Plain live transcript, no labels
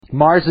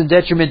Mars and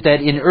detriment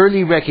that in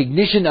early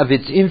recognition of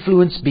its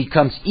influence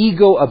becomes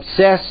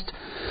ego-obsessed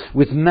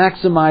with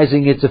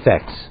maximizing its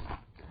effects.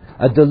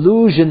 A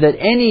delusion that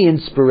any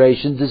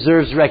inspiration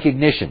deserves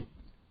recognition.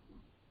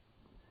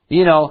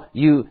 You know,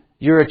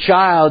 you're a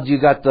child, you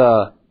got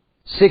the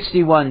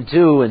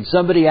 61-2, and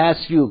somebody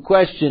asks you a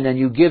question and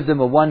you give them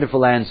a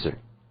wonderful answer.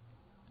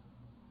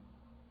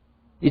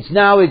 It's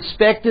now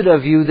expected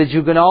of you that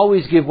you can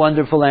always give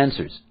wonderful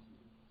answers.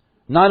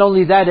 Not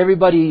only that,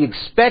 everybody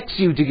expects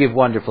you to give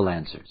wonderful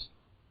answers.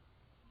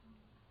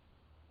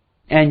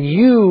 And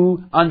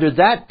you, under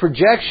that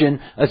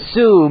projection,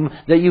 assume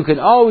that you can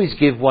always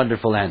give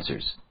wonderful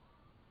answers.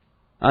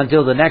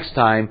 Until the next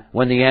time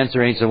when the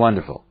answer ain't so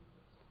wonderful.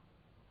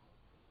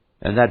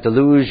 And that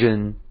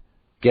delusion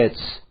gets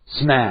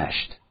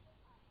smashed.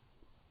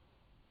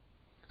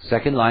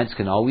 Second lines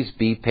can always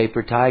be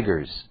paper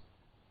tigers.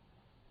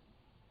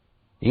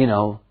 You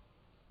know,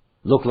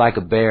 look like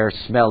a bear,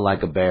 smell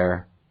like a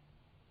bear,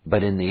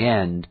 but in the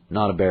end,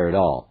 not a bear at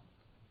all.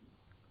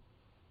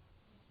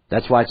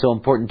 That's why it's so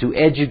important to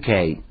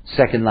educate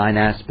second line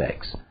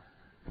aspects.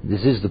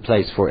 This is the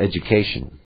place for education.